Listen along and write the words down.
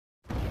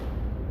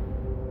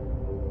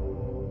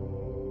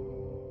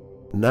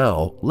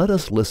Now, let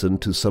us listen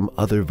to some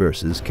other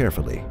verses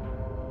carefully.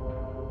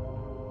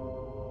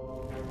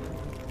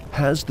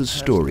 Has the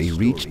story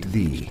reached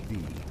thee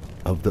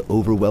of the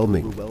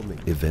overwhelming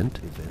event?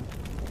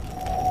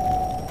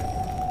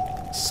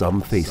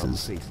 Some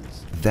faces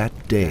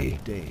that day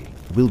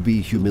will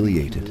be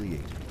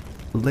humiliated,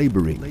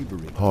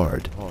 laboring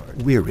hard,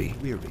 weary,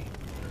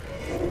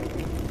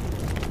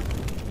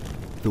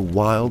 the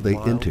while they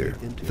enter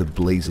the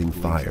blazing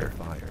fire,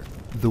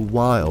 the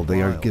while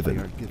they are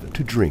given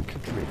to drink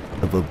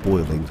of a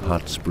boiling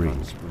hot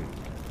spring.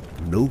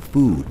 No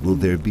food will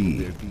there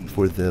be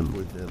for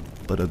them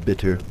but a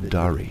bitter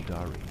dari,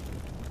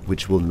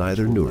 which will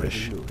neither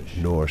nourish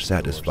nor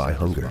satisfy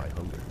hunger.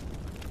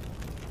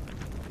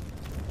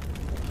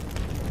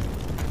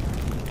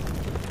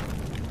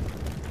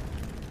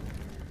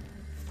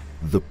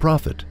 The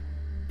Prophet,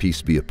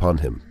 peace be upon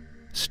him,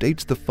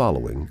 states the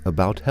following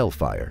about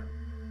hellfire.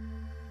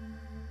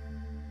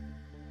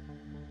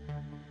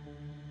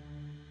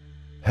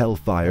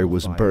 Hellfire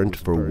was burnt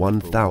for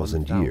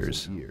 1,000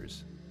 years.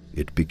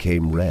 It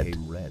became red.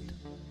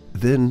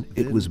 Then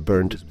it was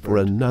burnt for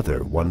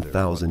another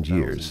 1,000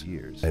 years,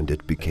 and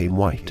it became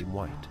white.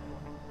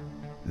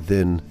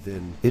 Then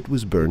it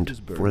was burnt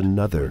for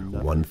another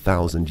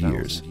 1,000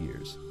 years.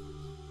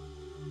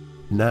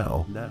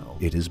 Now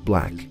it is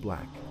black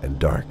and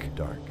dark.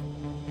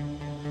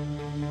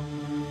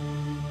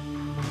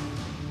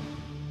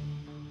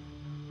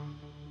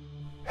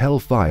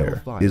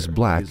 Hellfire is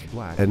black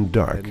and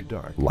dark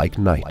like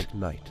night.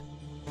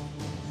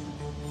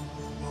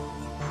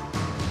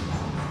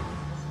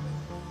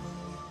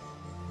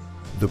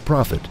 The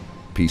Prophet,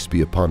 peace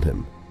be upon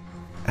him,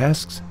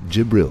 asks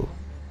Jibril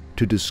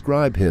to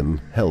describe him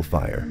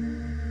hellfire.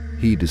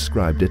 He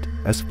described it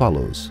as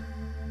follows.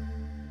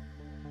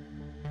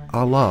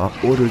 Allah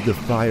ordered the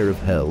fire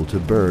of hell to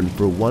burn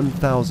for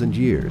 1,000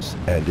 years,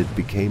 and it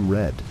became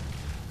red.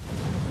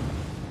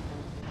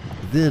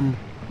 Then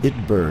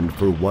it burned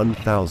for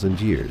 1,000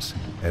 years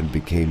and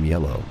became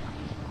yellow.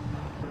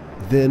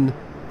 Then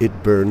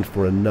it burned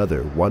for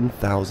another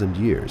 1,000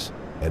 years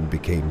and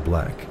became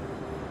black.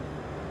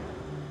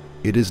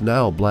 It is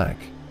now black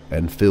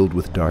and filled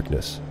with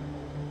darkness.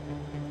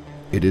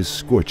 It is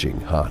scorching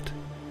hot.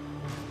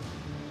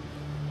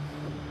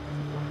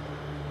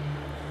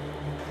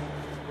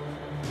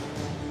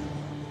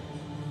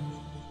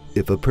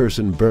 If a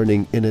person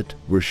burning in it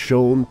were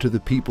shown to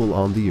the people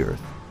on the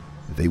earth,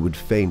 they would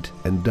faint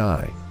and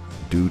die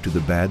due to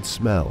the bad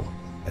smell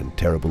and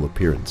terrible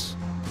appearance.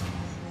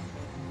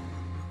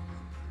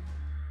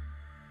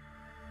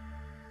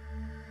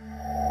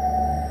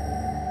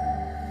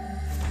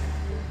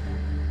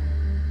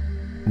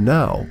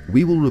 Now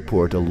we will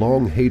report a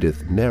long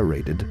hadith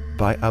narrated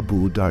by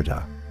Abu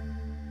Darda.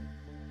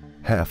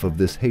 Half of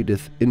this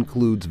hadith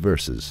includes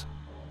verses.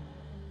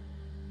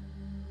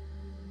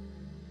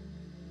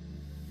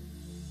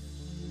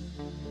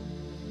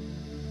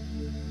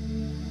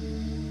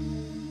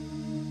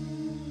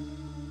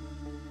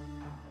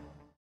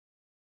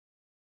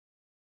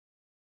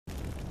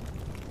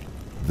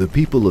 The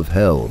people of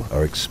hell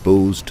are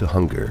exposed to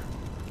hunger.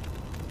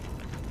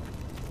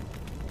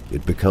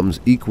 It becomes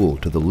equal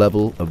to the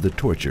level of the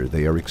torture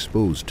they are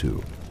exposed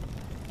to.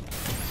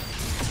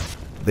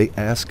 They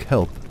ask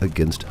help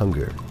against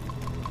hunger.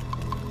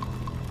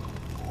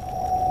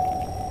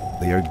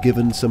 They are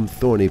given some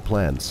thorny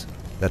plants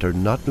that are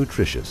not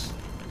nutritious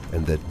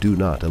and that do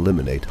not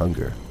eliminate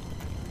hunger.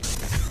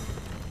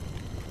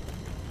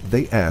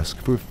 They ask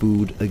for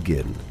food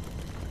again.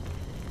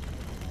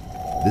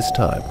 This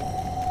time,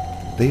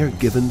 they are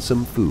given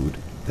some food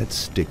that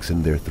sticks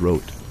in their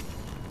throat.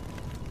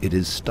 It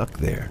is stuck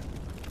there.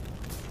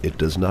 It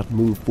does not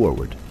move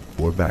forward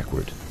or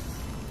backward.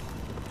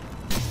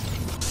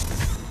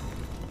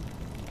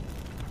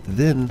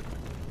 Then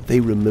they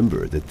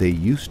remember that they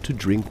used to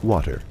drink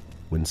water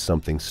when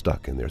something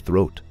stuck in their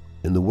throat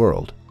in the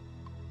world,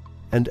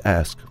 and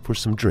ask for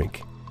some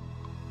drink.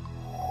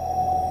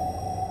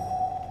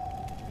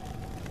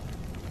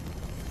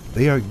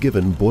 They are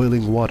given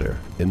boiling water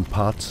in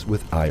pots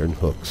with iron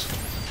hooks.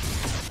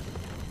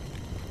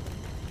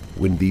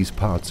 When these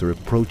pots are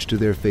approached to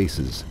their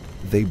faces,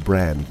 they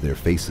brand their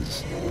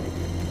faces.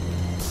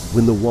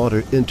 When the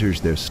water enters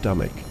their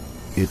stomach,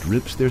 it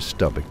rips their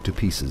stomach to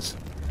pieces.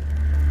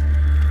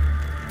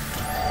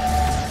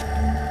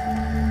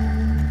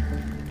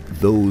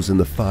 Those in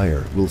the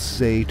fire will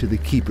say to the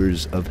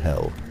keepers of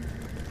hell,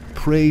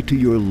 "Pray to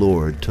your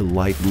Lord to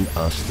lighten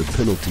us the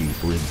penalty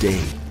for a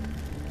day,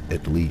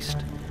 at least."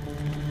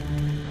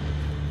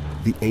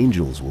 The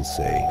angels will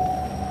say,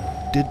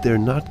 "Did there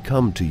not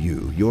come to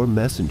you your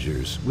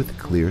messengers with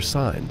clear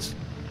signs?"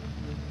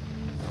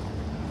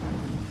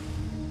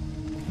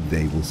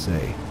 They will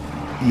say,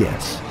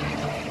 "Yes."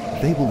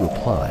 They will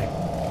reply,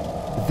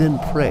 "Then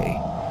pray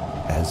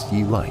as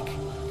ye like."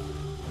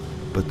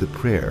 But the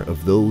prayer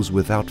of those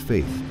without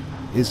faith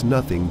is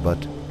nothing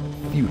but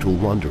futile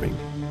wandering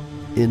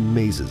in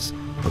mazes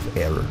of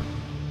error.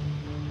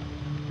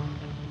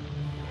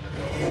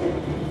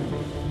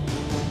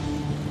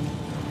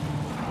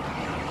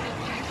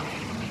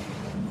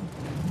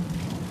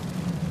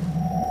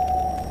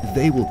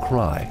 They will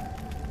cry,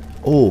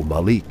 O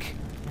Malik,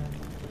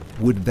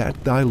 would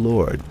that thy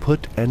Lord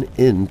put an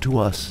end to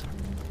us.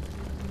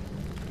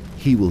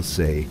 He will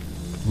say,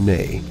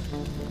 Nay,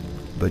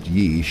 but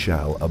ye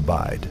shall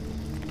abide.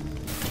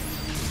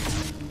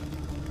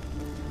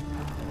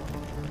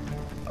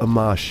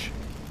 Amash,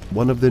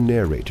 one of the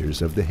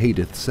narrators of the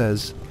Hadith,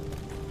 says,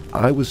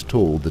 I was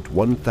told that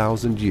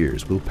 1,000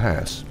 years will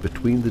pass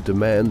between the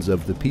demands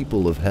of the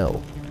people of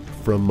hell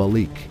from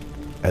Malik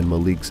and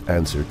Malik's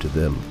answer to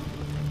them.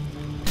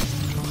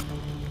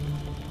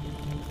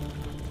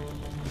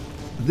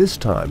 This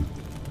time,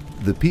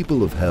 the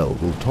people of hell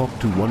will talk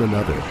to one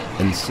another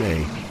and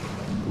say,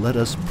 Let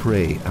us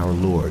pray our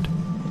Lord.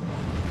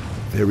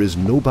 There is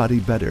nobody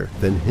better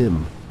than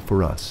him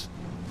for us.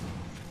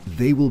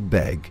 They will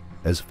beg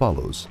as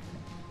follows,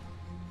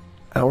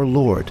 Our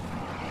Lord,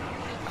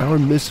 our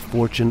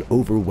misfortune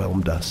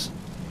overwhelmed us,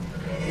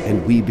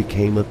 and we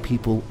became a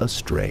people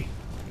astray.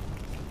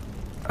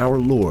 Our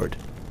Lord,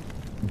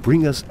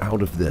 bring us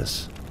out of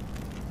this.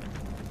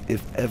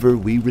 If ever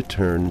we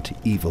return to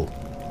evil,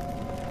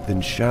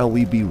 then shall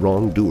we be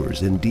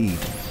wrongdoers indeed.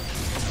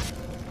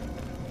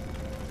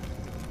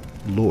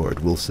 Lord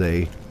will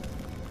say,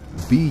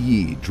 Be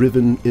ye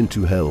driven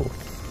into hell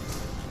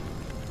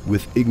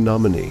with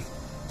ignominy,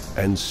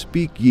 and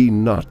speak ye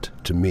not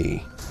to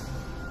me.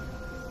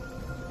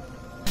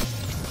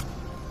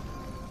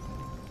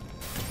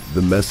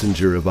 The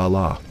messenger of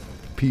Allah,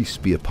 peace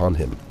be upon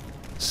him,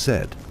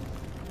 said,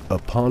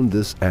 Upon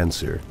this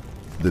answer,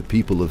 the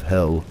people of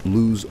hell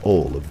lose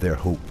all of their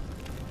hope.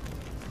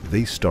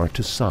 They start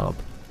to sob,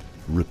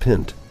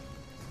 repent,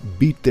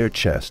 beat their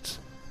chests,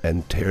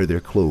 and tear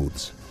their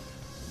clothes.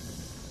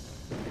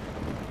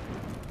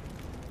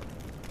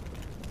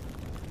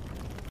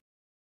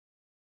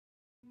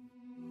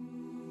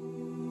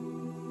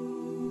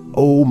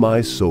 O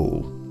my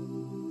soul,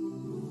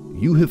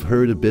 you have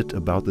heard a bit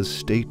about the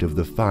state of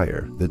the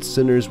fire that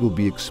sinners will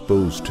be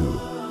exposed to.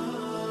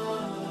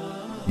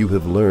 You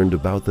have learned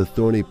about the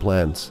thorny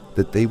plants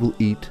that they will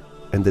eat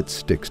and that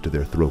sticks to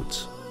their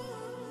throats.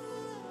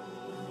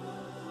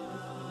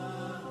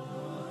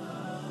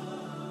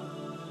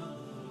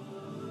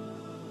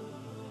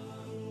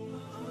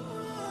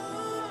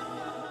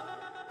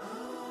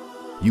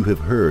 You have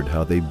heard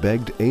how they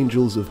begged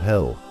angels of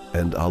hell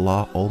and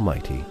Allah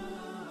Almighty.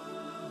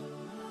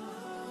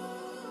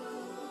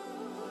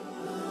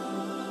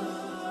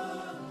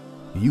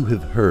 You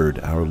have heard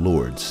our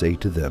Lord say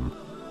to them,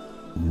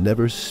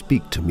 Never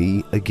speak to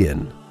me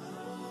again.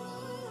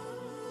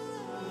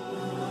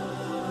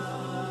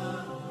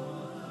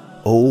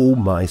 O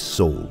my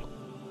soul,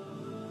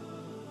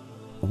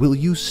 will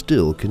you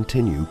still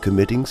continue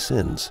committing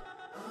sins?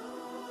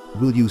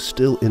 Will you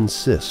still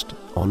insist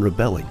on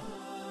rebelling?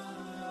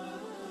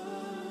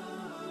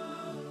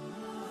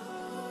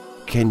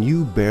 Can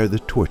you bear the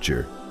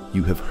torture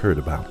you have heard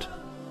about?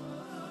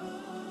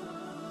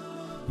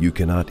 You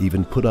cannot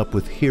even put up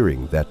with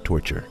hearing that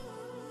torture.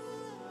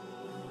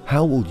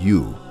 How will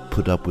you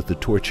put up with the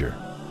torture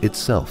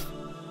itself?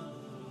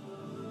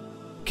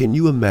 Can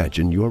you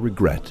imagine your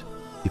regret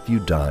if you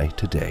die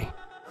today?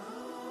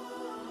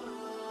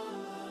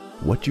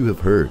 What you have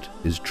heard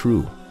is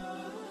true.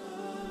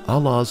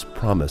 Allah's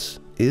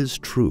promise is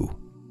true.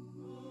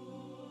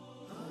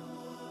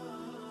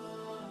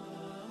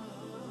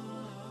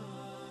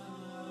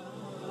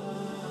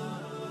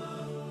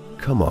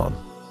 Come on,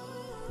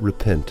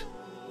 repent,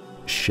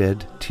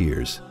 shed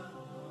tears,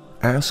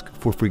 ask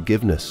for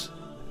forgiveness,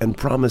 and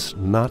promise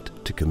not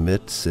to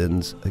commit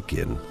sins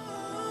again.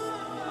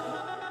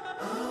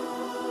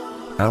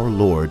 Our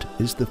Lord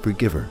is the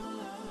forgiver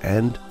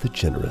and the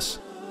generous.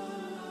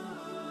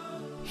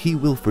 He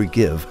will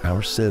forgive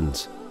our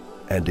sins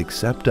and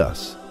accept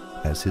us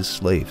as His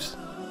slaves.